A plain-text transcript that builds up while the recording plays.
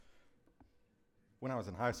When I was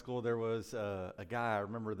in high school, there was a guy, I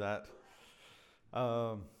remember that,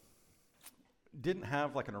 um, didn't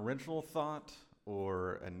have like an original thought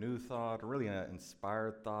or a new thought or really an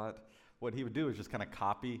inspired thought. What he would do is just kind of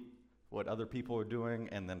copy what other people were doing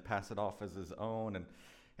and then pass it off as his own.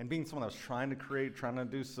 And being someone that was trying to create, trying to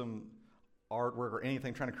do some artwork or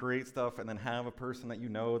anything, trying to create stuff, and then have a person that you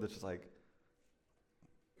know that's just like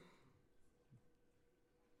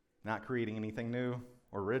not creating anything new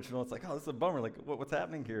or original. It's like, oh, this is a bummer. Like, what's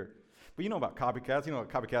happening here? But you know about copycats. You know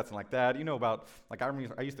about copycats and like that. You know about, like, I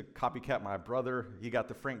remember I used to copycat my brother. He got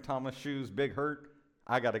the Frank Thomas shoes, Big Hurt.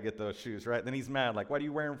 I got to get those shoes, right? Then he's mad. Like, why are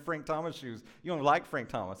you wearing Frank Thomas shoes? You don't like Frank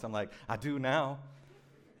Thomas. I'm like, I do now.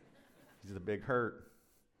 He's the Big Hurt.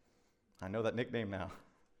 I know that nickname now.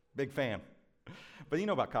 Big fan. But you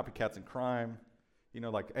know about copycats and crime. You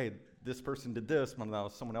know, like, hey, this person did this, but now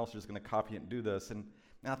someone else is just going to copy it and do this. And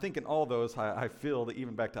I think in all those, I feel that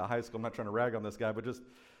even back to high school, I'm not trying to rag on this guy, but just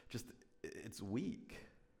it's weak.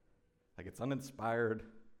 Like, it's uninspired.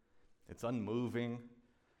 It's unmoving.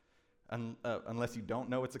 Unless you don't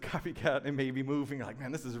know it's a copycat, it may be moving. You're like,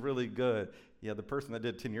 man, this is really good. Yeah, the person that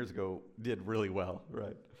did 10 years ago did really well,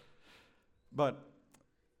 right? But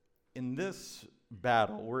in this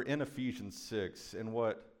battle, we're in Ephesians 6, and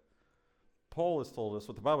what Paul has told us,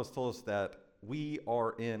 what the Bible has told us, that we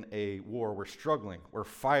are in a war. We're struggling. We're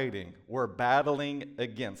fighting. We're battling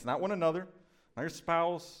against not one another, not your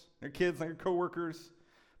spouse, not your kids, not your coworkers,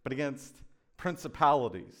 but against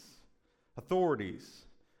principalities, authorities,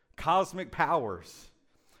 cosmic powers,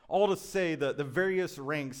 all to say the various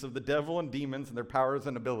ranks of the devil and demons and their powers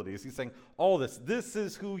and abilities. He's saying all this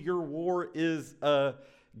is who your war is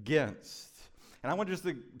against. And I want you just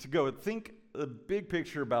to go and think the big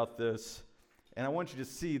picture about this. And I want you to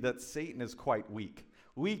see that Satan is quite weak.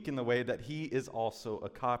 Weak in the way that he is also a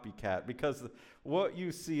copycat. Because what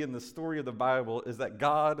you see in the story of the Bible is that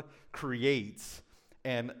God creates,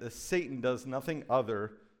 and Satan does nothing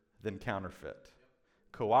other than counterfeit.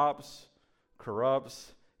 Co-ops,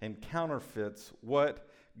 corrupts, and counterfeits what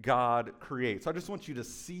God creates. So I just want you to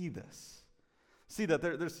see this. See that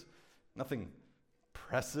there's nothing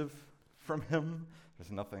impressive from him.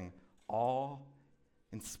 There's nothing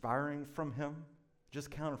awe-inspiring from him.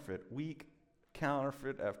 Just counterfeit. Weak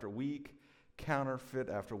counterfeit after weak, counterfeit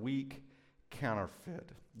after weak,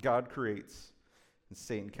 counterfeit. God creates and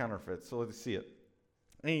Satan counterfeits. So let's see it.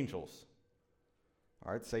 Angels.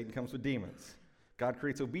 All right, Satan comes with demons. God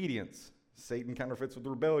creates obedience. Satan counterfeits with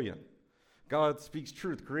rebellion. God speaks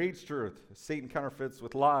truth, creates truth. Satan counterfeits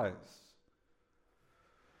with lies.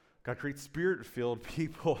 God creates spirit-filled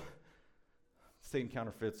people. Satan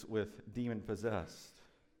counterfeits with demon-possessed.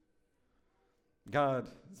 God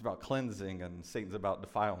is about cleansing, and Satan's about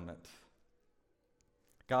defilement.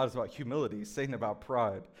 God is about humility, Satan about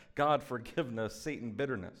pride. God, forgiveness, Satan,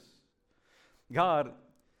 bitterness. God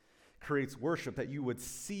creates worship that you would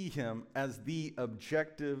see him as the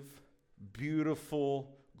objective,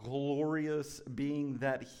 beautiful, glorious being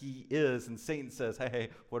that he is. And Satan says, hey,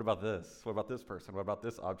 what about this? What about this person? What about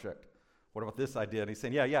this object? What about this idea? And he's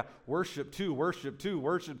saying, yeah, worship too, worship too,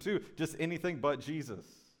 worship too. Just anything but Jesus.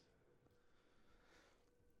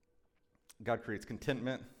 God creates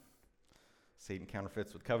contentment. Satan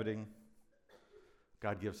counterfeits with coveting.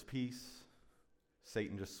 God gives peace.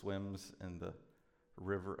 Satan just swims in the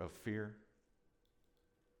river of fear.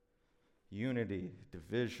 Unity,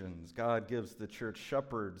 divisions. God gives the church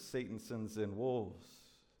shepherds. Satan sends in wolves.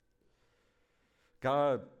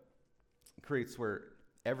 God creates where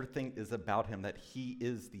everything is about him, that he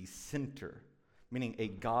is the center, meaning a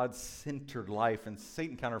God-centered life. And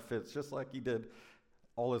Satan counterfeits just like he did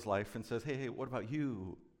all his life and says, hey, what about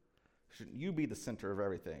you? Shouldn't you be the center of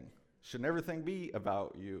everything? Shouldn't everything be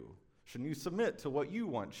about you? Shouldn't you submit to what you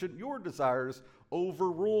want? Shouldn't your desires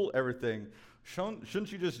overrule everything?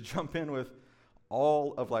 Shouldn't you just jump in with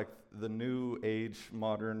all of like the new age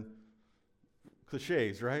modern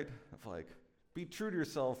cliches, right? Of like, be true to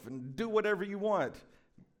yourself and do whatever you want.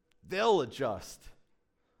 They'll adjust.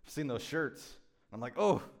 I've seen those shirts. I'm like,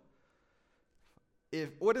 oh,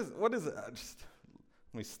 what is it?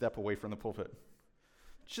 Let me step away from the pulpit.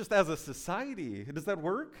 Just as a society, does that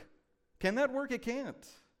work? Can that work? It can't.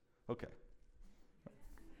 Okay.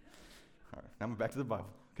 All right, now I'm back to the Bible.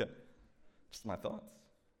 Okay. Just my thoughts.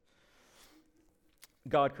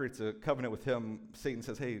 God creates a covenant with him. Satan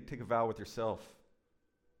says, hey, take a vow with yourself.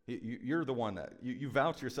 You're the one that, you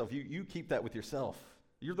vow to yourself. You keep that with yourself.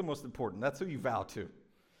 You're the most important. That's who you vow to.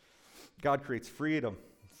 God creates freedom.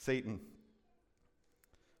 Satan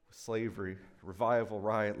slavery, revival,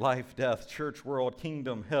 riot, life, death, church, world,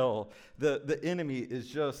 kingdom, hell. The enemy is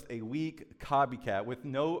just a weak copycat with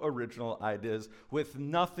no original ideas, with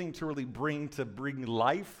nothing to really bring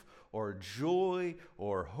life or joy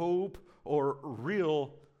or hope or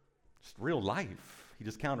real life. He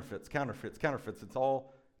just counterfeits. It's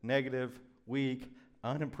all negative, weak,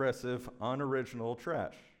 unimpressive, unoriginal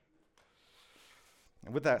trash.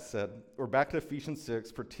 And with that said, we're back to Ephesians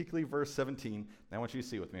 6, particularly verse 17. Now I want you to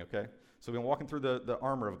see with me, okay? So we've been walking through the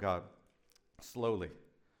armor of God slowly.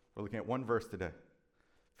 We're looking at one verse today.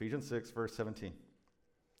 Ephesians 6, verse 17. It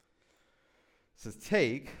says,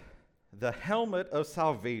 take the helmet of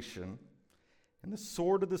salvation and the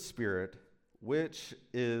sword of the Spirit, which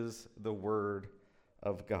is the word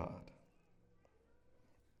of God.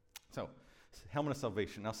 So, helmet of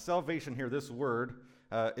salvation. Now, salvation here, this word,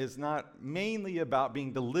 is not mainly about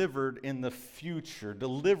being delivered in the future,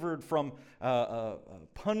 delivered from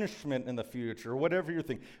punishment in the future, or whatever you're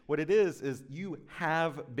thinking. What it is you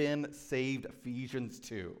have been saved, Ephesians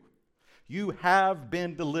 2. You have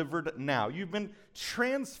been delivered now. You've been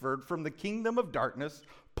transferred from the kingdom of darkness,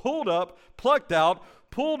 pulled up, plucked out,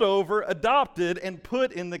 pulled over, adopted, and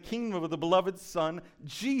put in the kingdom of the beloved Son,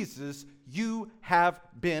 Jesus. You have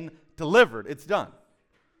been delivered. It's done.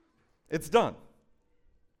 It's done.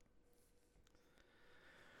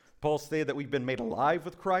 Paul stated that we've been made alive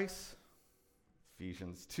with Christ.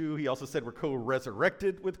 Ephesians 2, he also said we're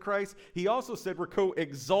co-resurrected with Christ. He also said we're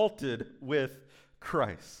co-exalted with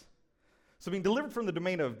Christ. So being delivered from the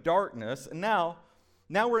domain of darkness, and now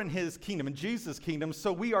we're in his kingdom, in Jesus' kingdom,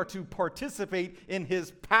 so we are to participate in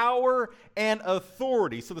his power and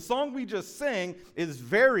authority. So the song we just sang is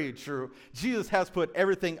very true. Jesus has put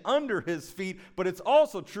everything under his feet, but it's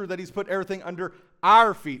also true that he's put everything under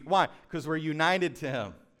our feet. Why? Because we're united to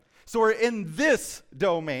him. So we're in this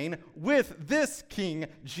domain with this King,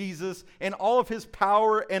 Jesus, and all of his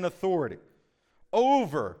power and authority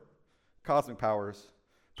over cosmic powers,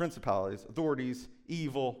 principalities, authorities,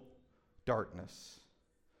 evil, darkness.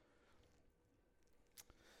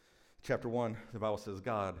 Chapter 1, the Bible says,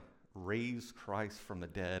 God raised Christ from the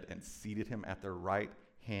dead and seated him at the right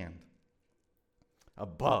hand,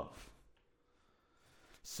 above,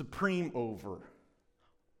 supreme over,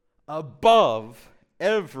 above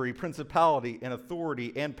every principality and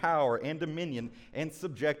authority and power and dominion, and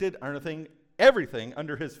subjected everything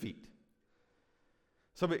under his feet.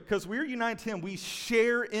 So because we're united to him, we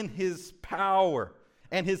share in his power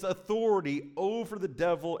and his authority over the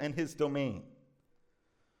devil and his domain.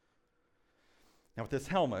 Now with this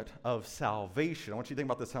helmet of salvation, I want you to think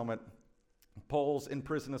about this helmet. Paul's in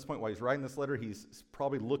prison at this point while he's writing this letter. He's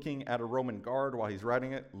probably looking at a Roman guard while he's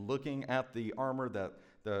writing it, looking at the armor that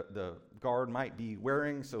the guard might be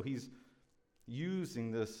wearing. So he's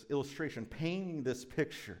using this illustration, painting this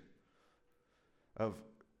picture of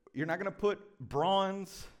you're not going to put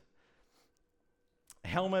bronze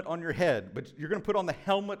helmet on your head, but you're going to put on the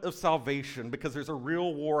helmet of salvation because there's a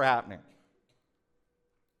real war happening.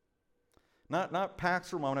 Not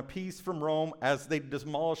Pax Romana, peace from Rome as they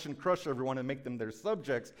demolish and crush everyone and make them their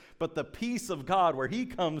subjects, but the peace of God where he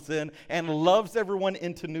comes in and loves everyone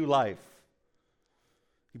into new life.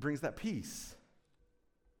 He brings that peace.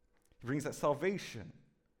 He brings that salvation.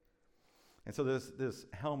 And so this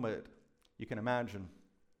helmet, you can imagine,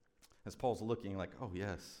 as Paul's looking like, oh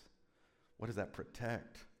yes, what does that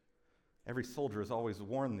protect? Every soldier has always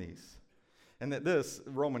worn these. And that this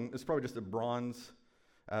Roman is probably just a bronze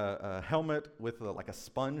helmet with like a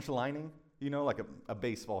sponge lining, like a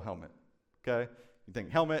baseball helmet, okay? You think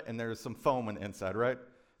helmet and there's some foam on the inside, right?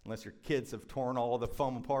 Unless your kids have torn all the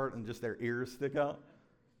foam apart and just their ears stick out.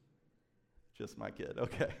 Just my kid,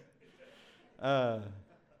 okay.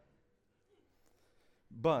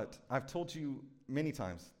 But I've told you many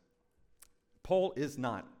times, Paul is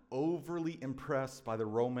not overly impressed by the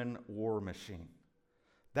Roman war machine.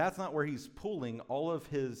 That's not where he's pulling all of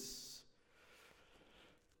his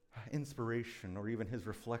inspiration or even his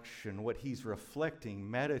reflection. What he's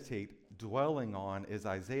reflecting, dwelling on is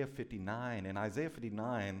Isaiah 59. And Isaiah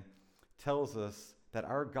 59 tells us that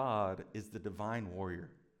our God is the divine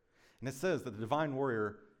warrior. And it says that the divine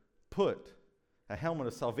warrior put a helmet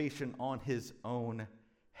of salvation on his own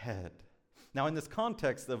head. Now, in this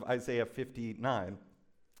context of Isaiah 59,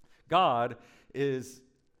 God is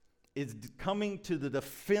coming to the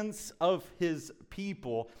defense of his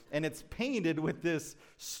people, and it's painted with this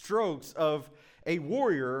strokes of a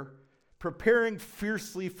warrior preparing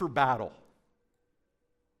fiercely for battle.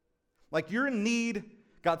 Like you're in need,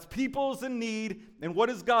 God's people is in need, and what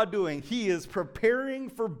is God doing? He is preparing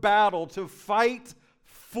for battle to fight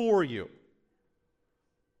for you.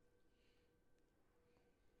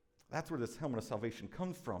 That's where this helmet of salvation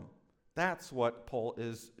comes from. That's what Paul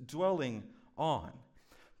is dwelling on.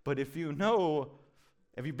 But if you've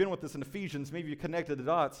been with us in Ephesians, maybe you connected the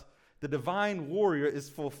dots, the divine warrior is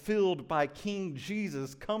fulfilled by King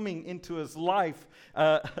Jesus coming into his life,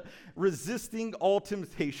 resisting all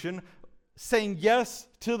temptation, saying yes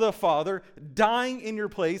to the Father, dying in your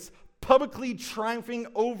place, publicly triumphing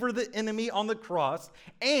over the enemy on the cross,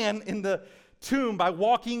 and in the tomb by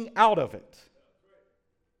walking out of it.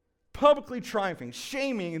 Publicly triumphing,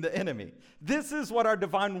 shaming the enemy. This is what our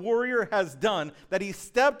divine warrior has done, that he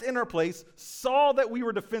stepped in our place, saw that we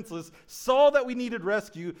were defenseless, saw that we needed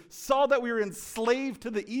rescue, saw that we were enslaved to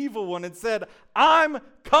the evil one, and said, I'm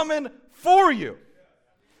coming for you.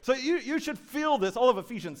 So you should feel this, all of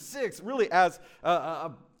Ephesians 6, really as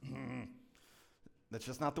that's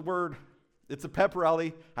just not the word. It's a pep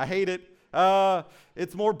rally. I hate it.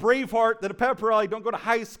 It's more Braveheart than a pep rally. Don't go to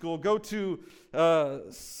high school. Go to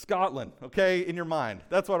Scotland, okay, in your mind.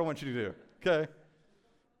 That's what I want you to do, okay?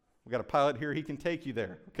 We got a pilot here. He can take you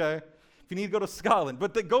there, okay? If you need to go to Scotland.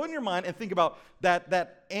 But go in your mind and think about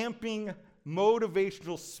that amping,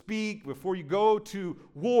 motivational speak before you go to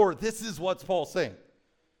war. This is what Paul's saying.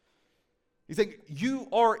 He's saying, you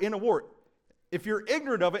are in a war. If you're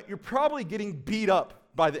ignorant of it, you're probably getting beat up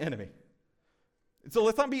by the enemy. So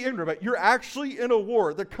let's not be ignorant of it. You're actually in a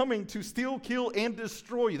war. They're coming to steal, kill, and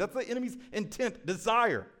destroy you. That's the enemy's intent,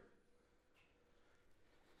 desire.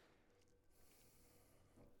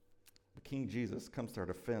 But King Jesus comes to our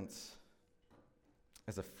defense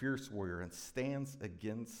as a fierce warrior and stands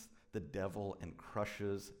against the devil and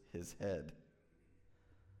crushes his head.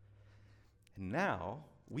 And now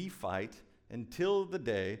we fight until the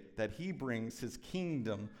day that he brings his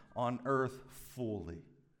kingdom on earth fully.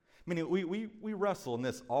 Meaning we wrestle in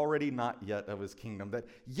this already not yet of his kingdom, that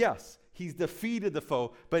yes, he's defeated the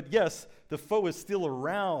foe, but yes, the foe is still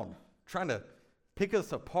around, trying to pick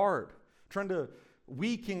us apart, trying to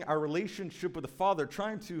weaken our relationship with the Father,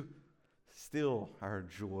 trying to steal our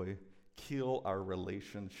joy, kill our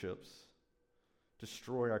relationships,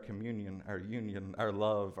 destroy our communion, our union, our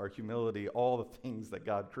love, our humility, all the things that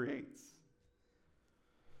God creates.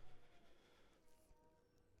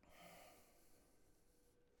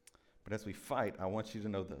 But as we fight, I want you to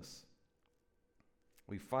know this.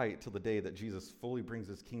 We fight till the day that Jesus fully brings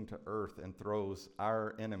his kingdom to earth and throws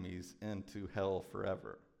our enemies into hell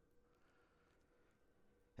forever.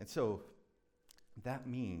 And so that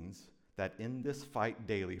means that in this fight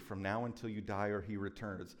daily, from now until you die or he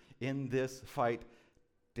returns, in this fight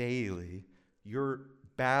daily, you're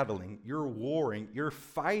battling, you're warring, you're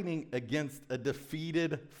fighting against a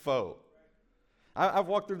defeated foe. I've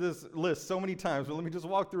walked through this list so many times, but let me just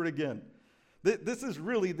walk through it again. This is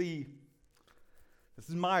really this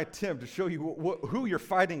is my attempt to show you who you're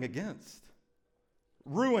fighting against.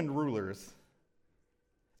 Ruined rulers,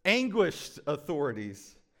 anguished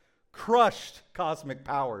authorities, crushed cosmic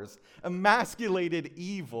powers, emasculated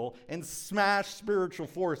evil, and smashed spiritual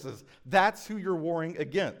forces. That's who you're warring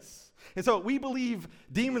against. And so we believe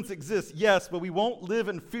demons exist, yes, but we won't live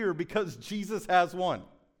in fear because Jesus has won.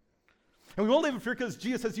 And we won't live in fear because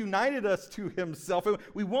Jesus has united us to himself. And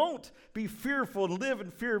we won't be fearful and live in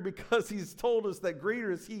fear because he's told us that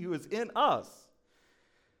greater is he who is in us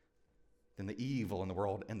than the evil in the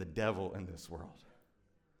world and the devil in this world.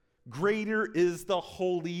 Greater is the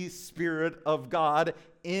Holy Spirit of God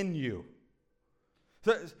in you.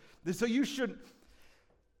 So you should,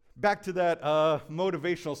 back to that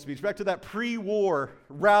motivational speech, back to that pre-war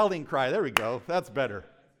rallying cry. There we go. That's better.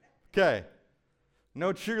 Okay.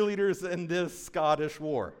 No cheerleaders in this Scottish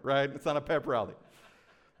war, right? It's not a pep rally.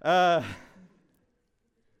 Sorry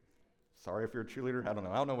if you're a cheerleader. I don't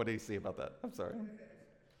know. I don't know what they say about that. I'm sorry.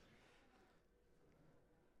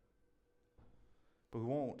 But we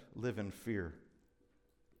won't live in fear.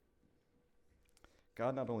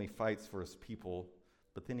 God not only fights for his people,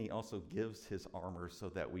 but then he also gives his armor so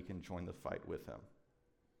that we can join the fight with him.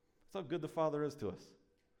 That's how good the Father is to us.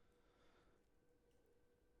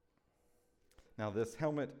 Now, this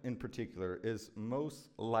helmet in particular is most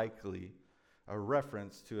likely a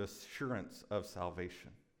reference to assurance of salvation.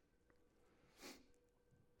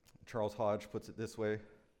 Charles Hodge puts it this way: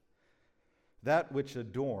 that which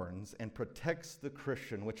adorns and protects the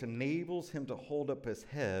Christian, which enables him to hold up his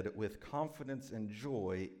head with confidence and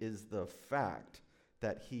joy, is the fact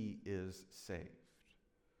that he is saved.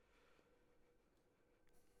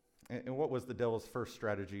 And what was the devil's first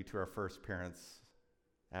strategy to our first parents,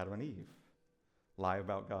 Adam and Eve? Lie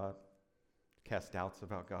about God, cast doubts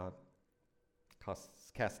about God,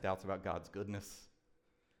 cast doubts about God's goodness.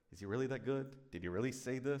 Is he really that good? Did he really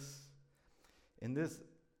say this? In this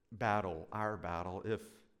battle, our battle, if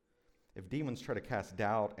if demons try to cast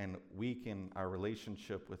doubt and weaken our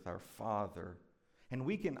relationship with our Father and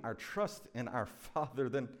weaken our trust in our Father,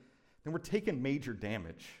 then we're taking major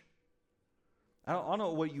damage. I don't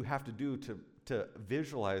know what you have to do to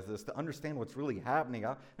visualize this, to understand what's really happening. I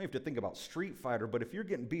don't have to think about Street Fighter, but if you're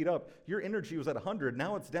getting beat up, your energy was at 100,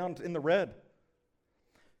 now it's down in the red.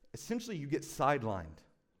 Essentially, you get sidelined.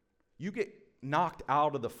 You get knocked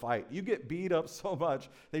out of the fight. You get beat up so much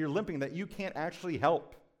that you're limping that you can't actually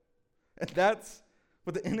help. And that's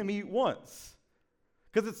what the enemy wants.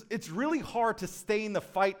 Because it's really hard to stay in the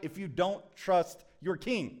fight if you don't trust your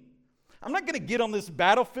king. I'm not going to get on this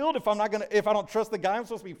battlefield if I don't trust the guy I'm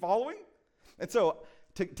supposed to be following. And so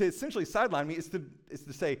to essentially sideline me is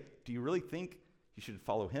to say, do you really think you should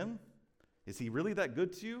follow him? Is he really that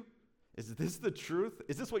good to you? Is this the truth?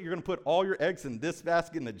 Is this what you're going to put all your eggs in this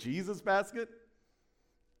basket, in the Jesus basket?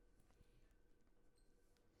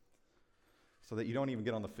 So that you don't even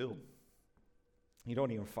get on the field. You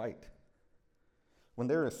don't even fight. When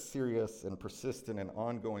there is serious and persistent and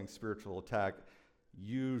ongoing spiritual attack,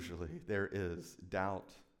 usually there is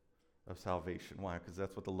doubt of salvation. Why? Because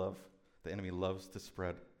that's what the enemy loves to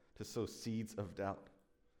spread, to sow seeds of doubt.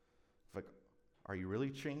 It's like, are you really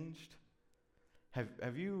changed?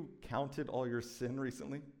 Have you counted all your sin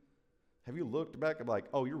recently? Have you looked back and like,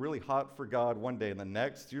 oh, you're really hot for God one day, and the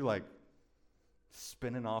next you're like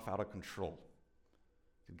spinning off out of control.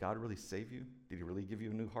 Did God really save you? Did he really give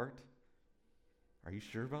you a new heart? Are you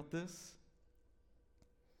sure about this?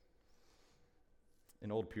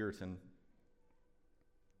 An old Puritan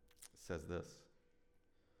says this: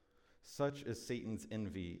 such is Satan's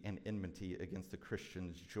envy and enmity against the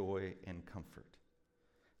Christian's joy and comfort,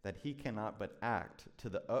 that he cannot but act to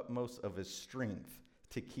the utmost of his strength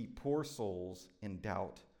to keep poor souls in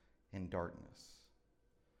doubt and darkness.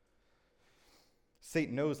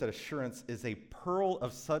 Satan knows that assurance is a pearl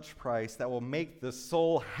of such price that will make the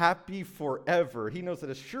soul happy forever. He knows that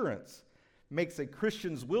assurance makes a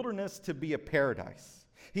Christian's wilderness to be a paradise.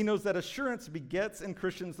 He knows that assurance begets in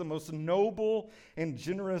Christians the most noble and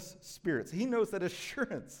generous spirits. He knows that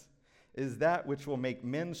assurance is that which will make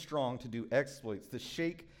men strong to do exploits, to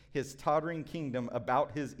shake his tottering kingdom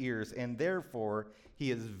about his ears, and therefore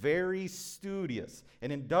he is very studious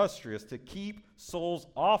and industrious to keep souls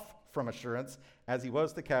off from assurance, as he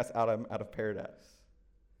was to cast Adam out of paradise.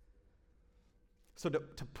 So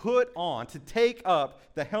to take up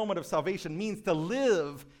the helmet of salvation means to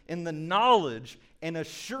live in the knowledge and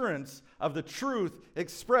assurance of the truth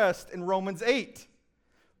expressed in Romans 8.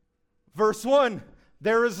 Verse 1,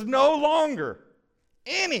 there is no longer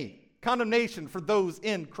any condemnation for those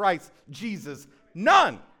in Christ Jesus.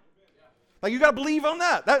 None. Like, you got to believe on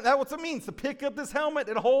that. That's what it means, to pick up this helmet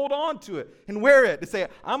and hold on to it and wear it. To say,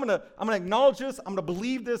 I'm gonna acknowledge this, I'm going to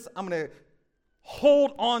believe this, I'm going to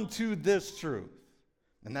hold on to this truth.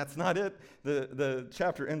 And that's not it. The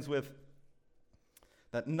chapter ends with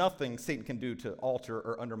that nothing Satan can do to alter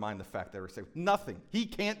or undermine the fact that we're saved. Nothing. He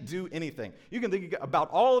can't do anything. You can think about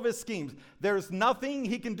all of his schemes. There's nothing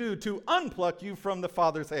he can do to unpluck you from the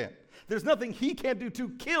Father's hand. There's nothing he can do to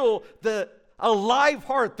kill the alive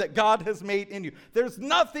heart that God has made in you. There's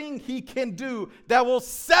nothing he can do that will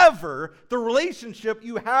sever the relationship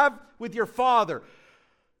you have with your Father.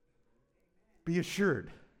 Be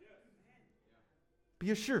assured.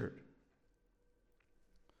 Be assured.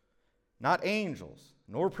 Not angels,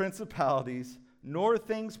 nor principalities, nor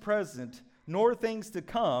things present, nor things to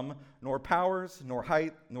come, nor powers, nor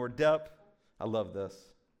height, nor depth. I love this.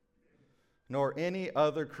 Nor any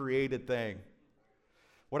other created thing.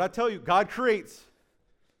 What I tell you, God creates.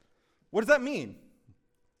 What does that mean?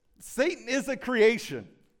 Satan is a creation.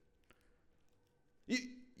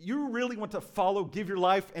 You really want to give your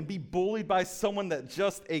life, and be bullied by someone that's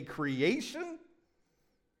just a creation?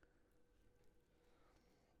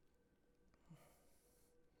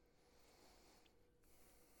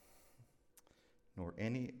 Nor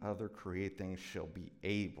any other created thing shall be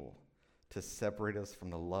able to separate us from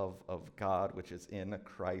the love of God, which is in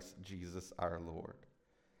Christ Jesus our Lord.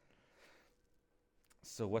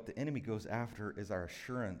 So what the enemy goes after is our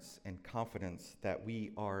assurance and confidence that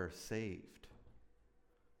we are saved.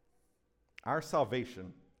 Our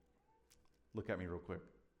salvation, look at me real quick.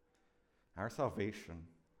 Our salvation,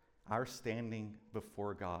 our standing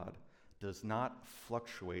before God, does not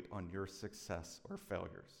fluctuate on your success or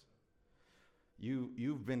failures.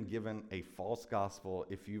 You've been given a false gospel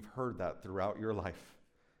if you've heard that throughout your life.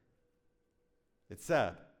 It's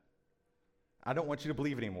sad. I don't want you to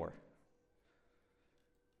believe it anymore.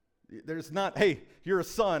 There's not, hey, you're a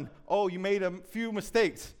son. Oh, you made a few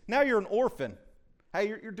mistakes. Now you're an orphan. Hey,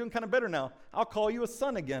 you're doing kind of better now. I'll call you a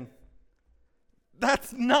son again.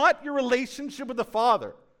 That's not your relationship with the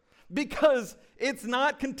Father, because it's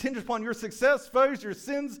not contingent upon your success, failures, your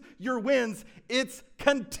sins, your wins. It's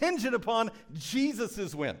contingent upon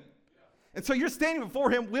Jesus' win. And so your standing before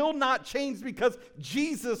him will not change because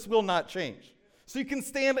Jesus will not change. So you can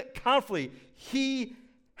stand confidently. He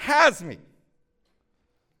has me.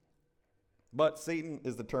 But Satan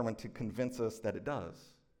is determined to convince us that it does.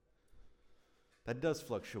 That it does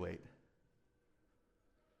fluctuate.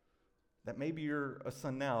 That maybe you're a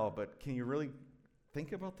son now, but can you really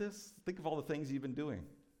think about this? Think of all the things you've been doing.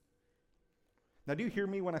 Now, do you hear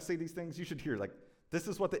me when I say these things? You should hear, like, this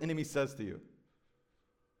is what the enemy says to you.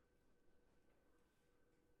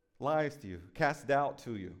 Lies to you, casts doubt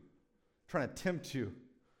to you, trying to tempt you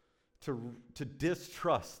to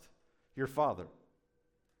distrust your Father.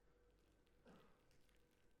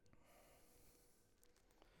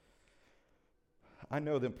 I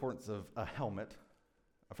know the importance of a helmet.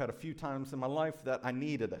 I've had a few times in my life that I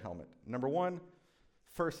needed a helmet. Number one,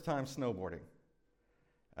 first time snowboarding.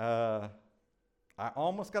 I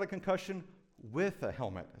almost got a concussion with a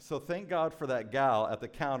helmet. So thank God for that gal at the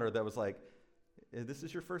counter that was like, this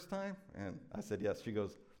is your first time? And I said, yes. She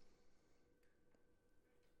goes,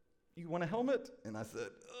 you want a helmet? And I said,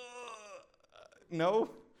 no.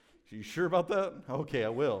 Are you sure about that? Okay, I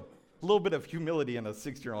will. A little bit of humility in a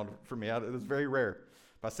 6-year-old for me. It was very rare.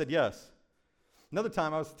 But I said yes. Another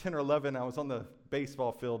time, I was 10 or 11. I was on the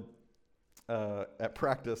baseball field at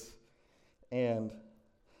practice. And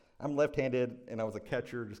I'm left-handed, and I was a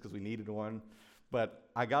catcher just because we needed one. But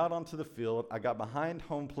I got onto the field. I got behind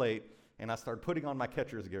home plate, and I started putting on my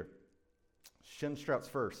catcher's gear. Shin straps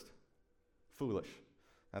first. Foolish.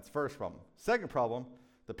 That's the first problem. Second problem,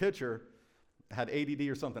 the pitcher had ADD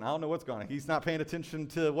or something. I don't know what's going on. He's not paying attention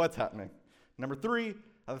to what's happening. Number 3,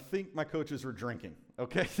 I think my coaches were drinking,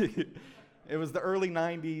 okay? It was the early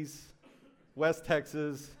 90s, West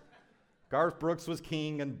Texas. Garth Brooks was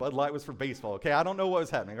king, and Bud Light was for baseball, okay? I don't know what was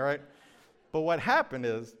happening, all right? But what happened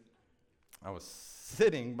is I was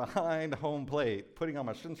sitting behind home plate, putting on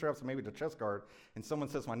my shin straps and maybe the chest guard, and someone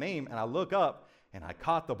says my name, and I look up, and I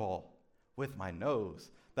caught the ball with my nose.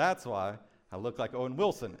 That's why I look like Owen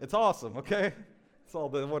Wilson. It's awesome, okay? It's all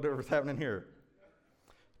the whatever's happening here.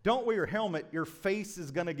 Don't wear your helmet. Your face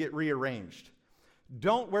is going to get rearranged.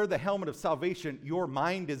 Don't wear the helmet of salvation. Your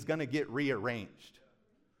mind is going to get rearranged.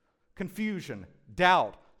 Confusion,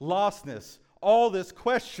 doubt, lostness, all this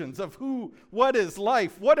questions of who, what is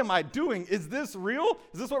life? What am I doing? Is this real?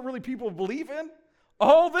 Is this what really people believe in?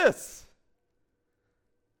 All this.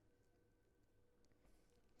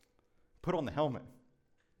 Put on the helmet.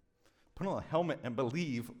 Put on the helmet and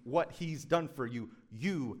believe what he's done for you.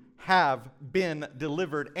 You have been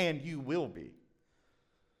delivered and you will be.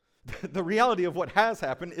 The reality of what has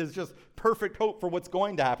happened is just perfect hope for what's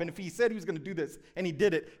going to happen. If he said he was going to do this and he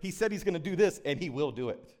did it, he said he's going to do this and he will do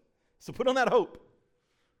it. So put on that hope.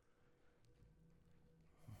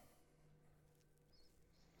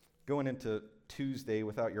 Going into Tuesday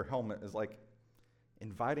without your helmet is like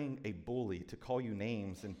inviting a bully to call you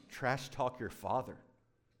names and trash talk your father.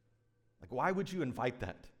 Like, why would you invite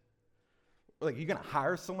that? Like, you're going to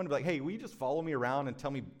hire someone to be like, hey, will you just follow me around and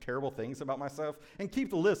tell me terrible things about myself? And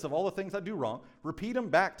keep the list of all the things I do wrong, repeat them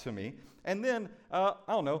back to me, and then, I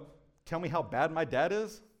don't know, tell me how bad my dad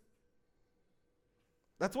is?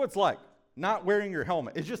 That's what it's like, not wearing your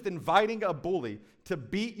helmet. It's just inviting a bully to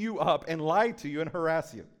beat you up and lie to you and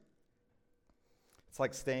harass you. It's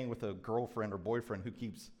like staying with a girlfriend or boyfriend who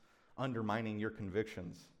keeps undermining your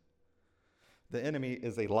convictions. The enemy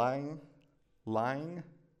is a lying,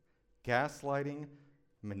 gaslighting,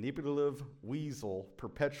 manipulative weasel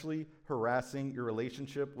perpetually harassing your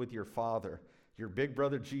relationship with your Father, your big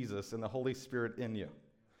brother Jesus, and the Holy Spirit in you.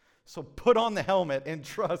 So put on the helmet and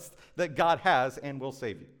trust that God has and will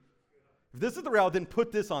save you. If this is the reality, then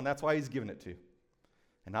put this on. That's why he's given it to you.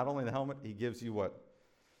 And not only the helmet, he gives you what?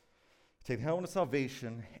 Take the helmet of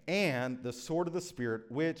salvation and the sword of the Spirit,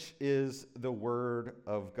 which is the word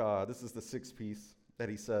of God. This is the sixth piece that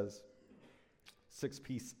he says. Sixth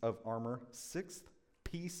piece of armor. Sixth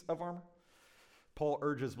piece of armor. Paul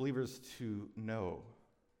urges believers to know.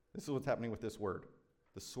 This is what's happening with this word,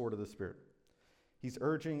 the sword of the Spirit. He's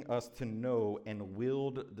urging us to know and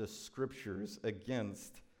wield the scriptures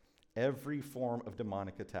against every form of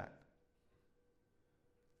demonic attack.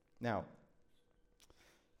 Now,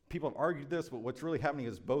 people have argued this, but what's really happening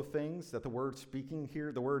is both things, that the word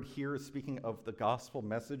here is speaking of the gospel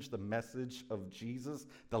message, the message of Jesus,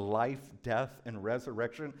 the life, death, and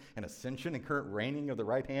resurrection, and ascension, and current reigning of the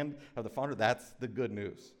right hand of the Father. That's the good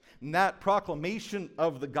news. And that proclamation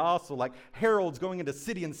of the gospel, like heralds going into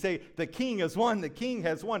city and say, the king has won, the king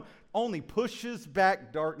has won, only pushes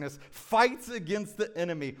back darkness, fights against the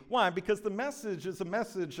enemy. Why? Because the message is a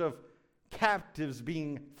message of captives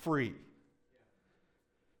being free.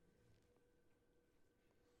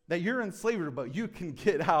 That you're in slavery, but you can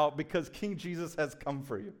get out because King Jesus has come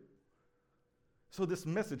for you. So this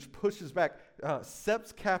message pushes back,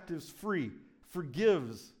 sets captives free,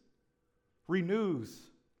 forgives, renews.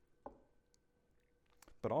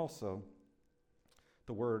 But also,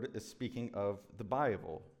 the word is speaking of the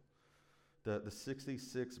Bible, the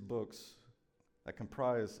 66 books that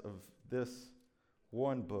comprise of this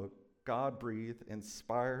one book, God-breathed,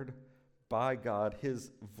 inspired by God,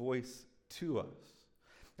 his voice to us.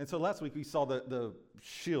 And so last week we saw the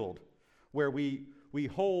shield, where we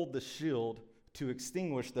hold the shield to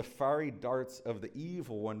extinguish the fiery darts of the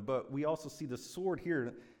evil one, but we also see the sword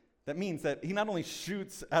here. That means that he not only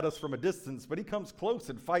shoots at us from a distance, but he comes close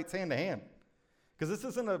and fights hand to hand. Because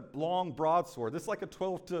this isn't a long broadsword. This is like a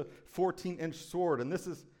 12 to 14-inch sword, and this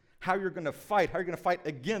is how you're going to fight, how you're going to fight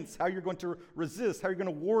against, how you're going to resist, how you're going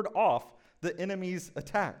to ward off the enemy's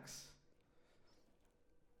attacks.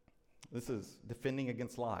 This is defending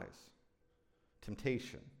against lies,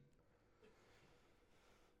 temptation.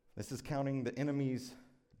 This is counting the enemy's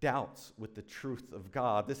doubts with the truth of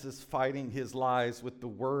God. This is fighting his lies with the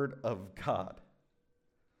word of God.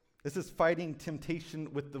 This is fighting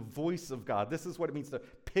temptation with the voice of God. This is what it means to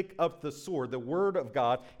pick up the sword, the word of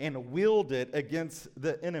God, and wield it against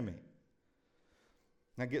the enemy.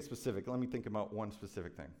 Now get specific. Let me think about one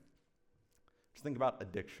specific thing. Just think about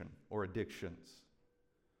addiction or addictions.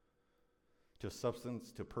 To a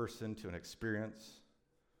substance, to a person, to an experience,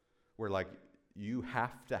 where like you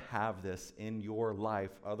have to have this in your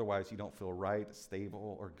life, otherwise you don't feel right,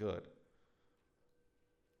 stable, or good.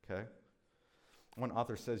 Okay? One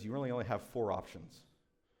author says you really only have 4 options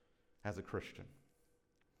as a Christian.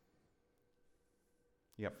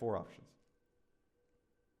 You have 4 options.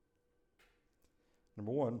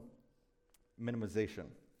 Number 1, minimization.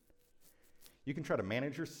 You can try to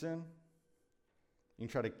manage your sin. You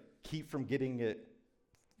can try to keep it from getting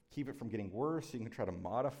worse. You can try to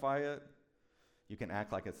modify it. You can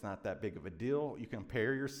act like it's not that big of a deal. You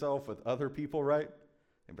compare yourself with other people, right?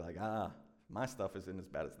 And be like, my stuff isn't as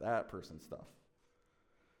bad as that person's stuff.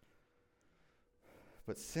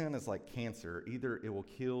 But sin is like cancer. Either it will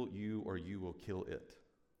kill you or you will kill it.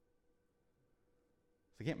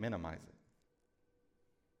 So you can't minimize it.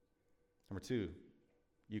 Number 2,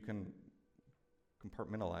 you can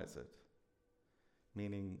compartmentalize it.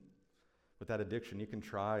 Meaning, with that addiction, you can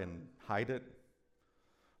try and hide it,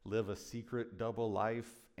 live a secret double life,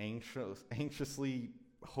 anxiously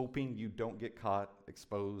hoping you don't get caught,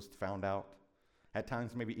 exposed, found out. At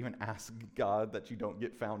times, maybe even ask God that you don't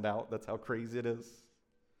get found out. That's how crazy it is.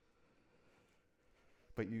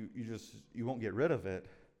 But you won't get rid of it,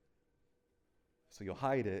 so you'll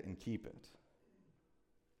hide it and keep it.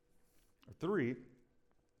 Or 3,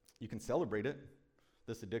 you can celebrate it,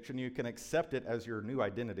 this addiction. You can accept it as your new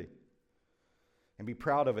identity and be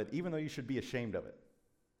proud of it, even though you should be ashamed of it.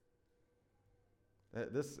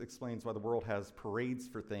 This explains why the world has parades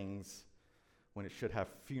for things when it should have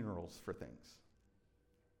funerals for things.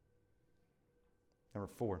 Number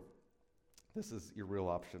 4, this is your real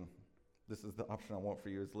option. This is the option I want for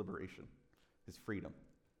you, is liberation, is freedom.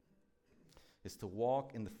 Is to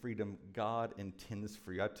walk in the freedom God intends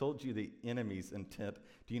for you. I told you the enemy's intent.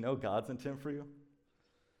 Do you know God's intent for you?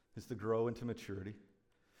 Is to grow into maturity.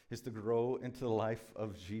 Is to grow into the life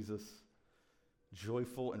of Jesus.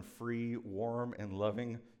 Joyful and free, warm and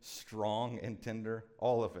loving, strong and tender,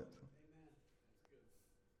 all of it.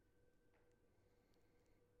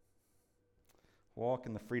 Walk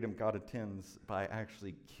in the freedom God intends by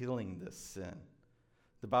actually killing this sin.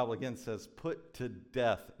 The Bible again says, put to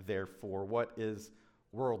death, therefore, what is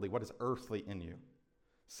worldly, what is earthly in you.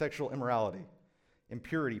 Sexual immorality,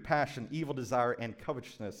 impurity, passion, evil desire, and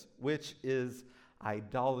covetousness, which is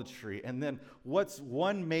idolatry. And then what's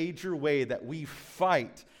one major way that we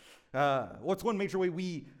fight? What's one major way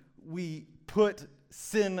we put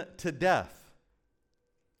sin to death?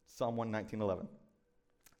 Psalm 119:11.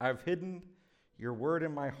 I've hidden your word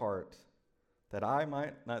in my heart that I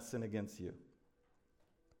might not sin against you.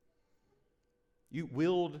 You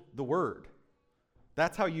wield the word.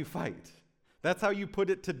 That's how you fight. That's how you put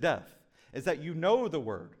it to death, is that you know the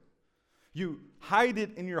word. You hide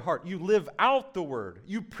it in your heart. You live out the word.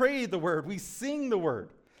 You pray the word. We sing the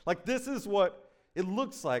word. Like, this is what it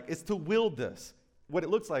looks like. It's to wield this. What it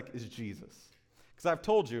looks like is Jesus. Because I've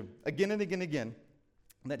told you again and again and again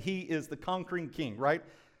that he is the conquering king, right?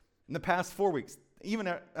 In the past 4 weeks, even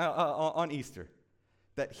on Easter,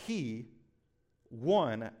 that he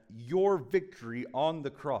won your victory on the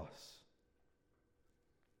cross.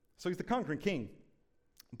 So he's the conquering king.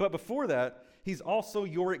 But before that, he's also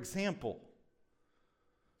your example.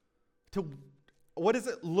 What does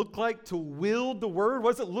it look like to wield the word?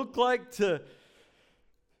 What does it look like to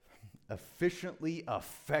efficiently,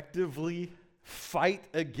 effectively fight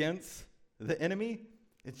against the enemy?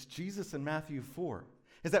 It's Jesus in Matthew 4.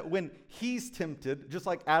 Is that when he's tempted, just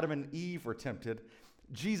like Adam and Eve were tempted,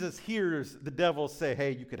 Jesus hears the devil say,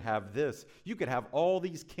 hey, you could have this. You could have all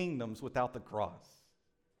these kingdoms without the cross.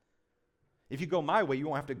 If you go my way, you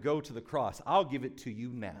won't have to go to the cross. I'll give it to you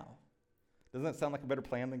now. Doesn't that sound like a better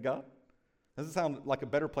plan than God? Doesn't it sound like a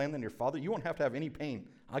better plan than your Father? You won't have to have any pain.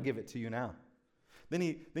 I'll give it to you now. Then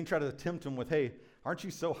he tried to tempt him with, hey, aren't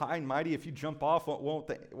you so high and mighty? If you jump off,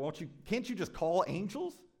 can't you just call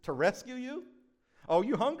angels to rescue you? Oh,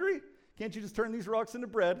 you hungry? Can't you just turn these rocks into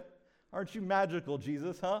bread? Aren't you magical,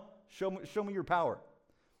 Jesus, huh? Show me your power.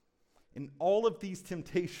 In all of these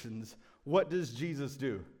temptations, what does Jesus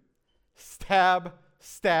do? Stab,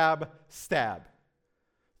 stab, stab.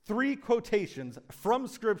 3 quotations from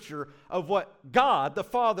Scripture of what God, the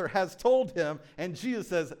Father, has told him, and Jesus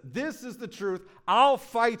says, this is the truth. I'll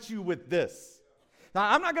fight you with this. Now,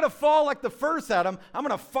 I'm not going to fall like the first Adam. I'm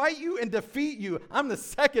going to fight you and defeat you. I'm the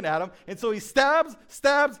second Adam. And so he stabs,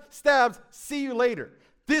 stabs, stabs. See you later.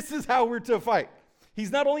 This is how we're to fight.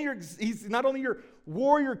 He's not only your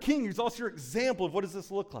warrior king, he's also your example of what does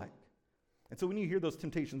this look like. And so when you hear those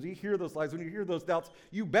temptations, you hear those lies, when you hear those doubts,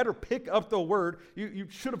 you better pick up the word. You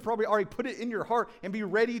should have probably already put it in your heart and be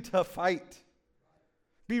ready to fight.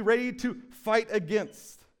 Be ready to fight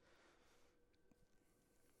against.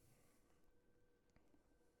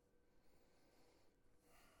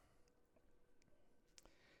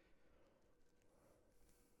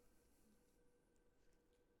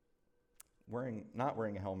 Not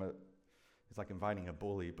wearing a helmet is like inviting a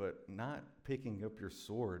bully, but not picking up your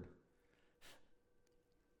sword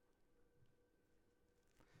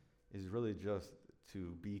is really just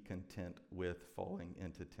to be content with falling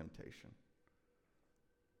into temptation.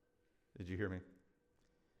 Did you hear me?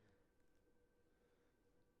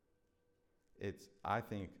 I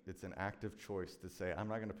think it's an active choice to say, I'm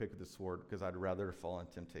not going to pick up the sword because I'd rather fall in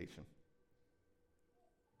temptation.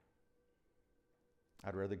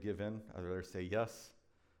 I'd rather give in. I'd rather say yes.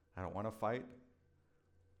 I don't want to fight.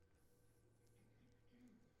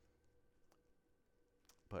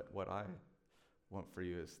 But what I want for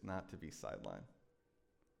you is not to be sidelined.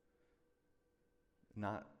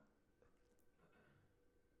 Not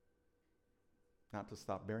to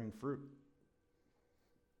stop bearing fruit.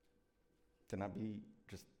 To not be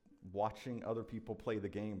just watching other people play the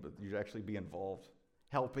game, but you actually be involved,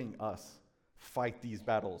 helping us fight these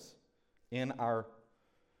battles in our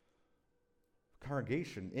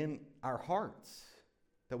congregation, in our hearts,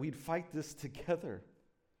 that we'd fight this together.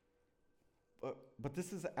 But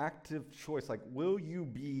this is an active choice. Like, will you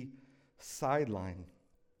be sidelined?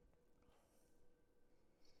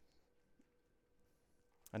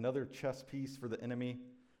 Another chess piece for the enemy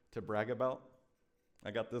to brag about. I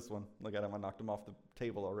got this one. Look at him. I knocked him off the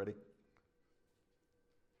table already.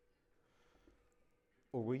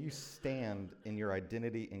 Or will you stand in your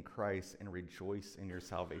identity in Christ and rejoice in your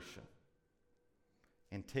salvation?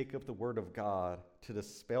 And take up the word of God to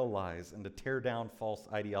dispel lies and to tear down false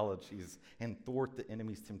ideologies and thwart the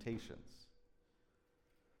enemy's temptations.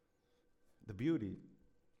 The beauty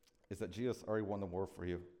is that Jesus already won the war for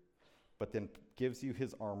you, but then gives you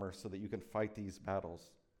his armor so that you can fight these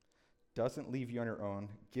battles. Doesn't leave you on your own,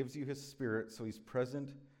 gives you his spirit so he's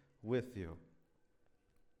present with you.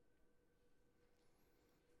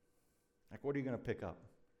 Like, what are you going to pick up?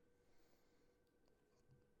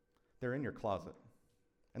 They're in your closet.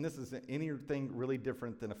 And this isn't anything really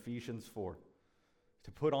different than Ephesians 4.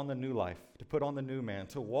 To put on the new life, to put on the new man,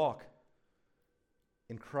 to walk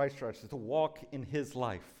in Christ's righteousness, to walk in his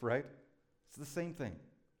life, right? It's the same thing.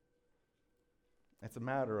 It's a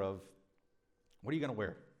matter of, what are you going to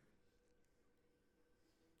wear?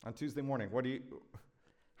 On Tuesday morning,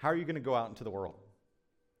 how are you going to go out into the world?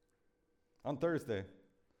 On Thursday,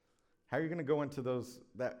 how are you going to go into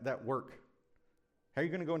that work? How are you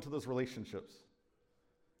going to go into those relationships?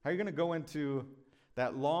 How are you going to go into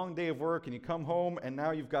that long day of work and you come home and now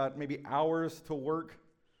you've got maybe hours to work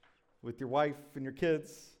with your wife and your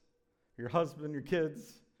kids, your husband, your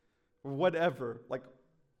kids, whatever. Like,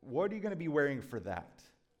 what are you going to be wearing for that?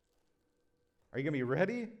 Are you going to be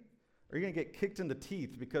ready? Or are you going to get kicked in the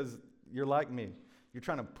teeth because you're like me? You're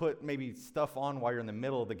trying to put maybe stuff on while you're in the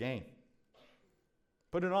middle of the game.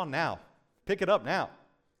 Put it on now. Pick it up now.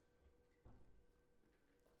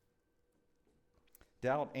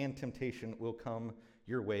 Doubt and temptation will come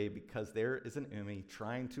your way because there is an enemy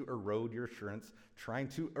trying to erode your assurance, trying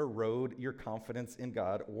to erode your confidence in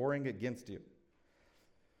God, warring against you.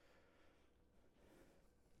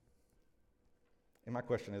 And my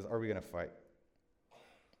question is, are we going to fight?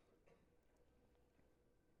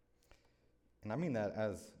 And I mean that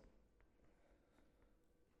as,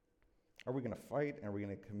 are we going to fight and are we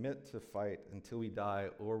going to commit to fight until we die,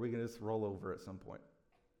 or are we going to just roll over at some point?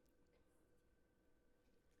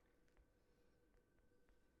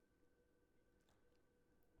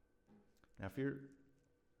 Now, if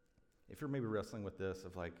you're maybe wrestling with this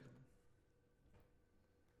of like,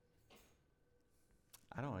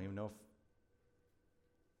 I don't even know if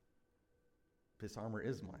this armor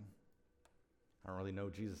is mine. I don't really know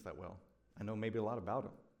Jesus that well. I know maybe a lot about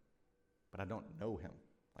him, but I don't know him.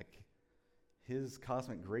 Like, his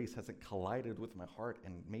cosmic grace hasn't collided with my heart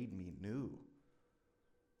and made me new.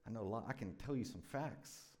 I know a lot. I can tell you some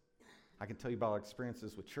facts. I can tell you about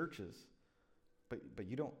experiences with churches, but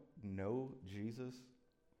you don't know Jesus?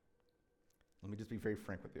 Let me just be very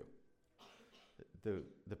frank with you.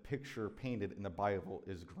 The picture painted in the Bible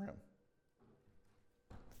is grim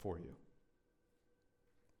for you.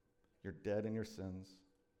 You're dead in your sins.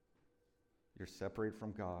 You're separated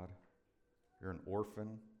from God. You're an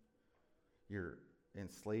orphan. You're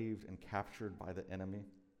enslaved and captured by the enemy.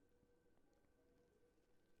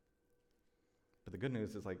 But the good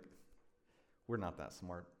news is, like, we're not that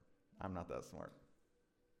smart. I'm not that smart.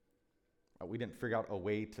 We didn't figure out a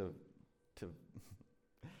way to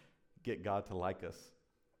get God to like us.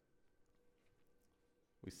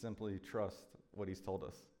 We simply trust what he's told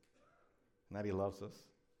us, and that he loves us,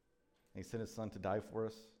 and he sent his son to die for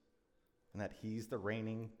us, and that he's the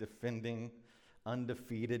reigning, defending,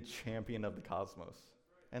 undefeated champion of the cosmos.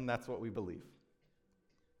 And that's what we believe.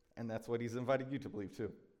 And that's what he's invited you to believe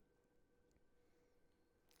too.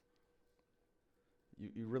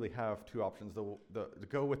 You really have two options, to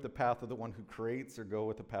go with the path of the one who creates or go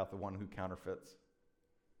with the path of one who counterfeits.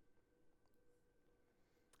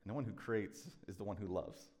 And the one who creates is the one who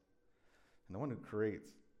loves. And the one who creates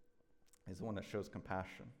is the one that shows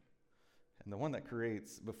compassion. And the one that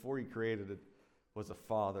creates, before he created it, was a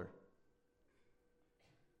father.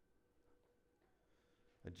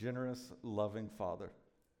 A generous, loving father.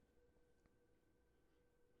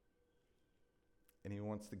 And he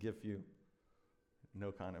wants to give you no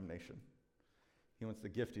condemnation. He wants to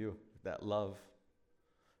gift you that love,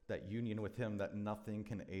 that union with him that nothing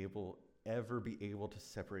can ever be able to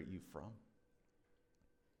separate you from.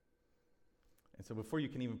 And so before you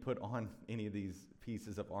can even put on any of these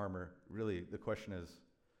pieces of armor, really the question is,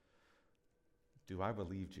 do I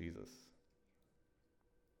believe Jesus?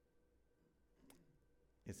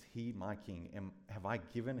 Is he my king? Have I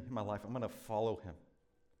given him my life? I'm going to follow him.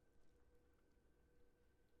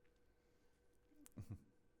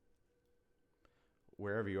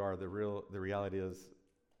 Wherever you are, the reality is,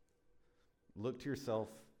 look to yourself,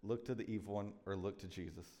 look to the evil one, or look to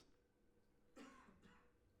Jesus.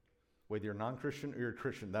 Whether you're non-Christian or you're a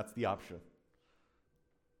Christian, that's the option.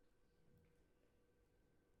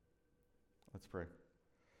 Let's pray.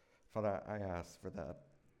 Father, I ask for that.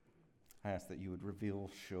 I ask that you would reveal,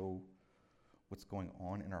 show what's going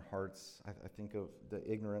on in our hearts. I think of the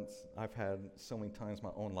ignorance I've had so many times in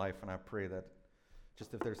my own life, and I pray that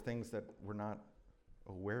just if there's things that we're not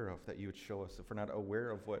aware of, that you would show us. If we're not aware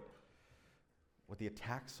of what the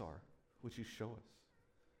attacks are, would you show us?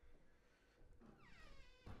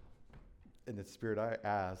 In the Spirit, I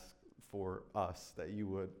ask for us that you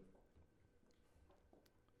would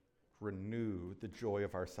renew the joy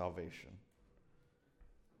of our salvation.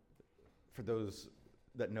 For those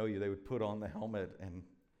that know you, they would put on the helmet and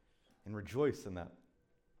rejoice in that.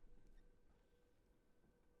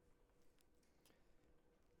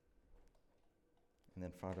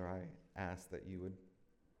 And then, Father, I ask that you would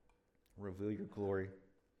reveal your glory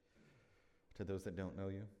to those that don't know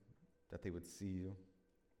you, that they would see you,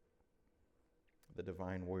 the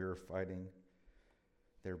divine warrior fighting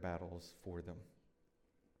their battles for them.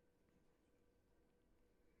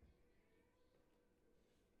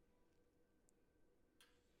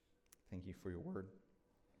 Thank you for your word.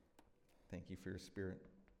 Thank you for your Spirit.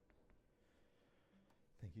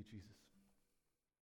 Thank you, Jesus.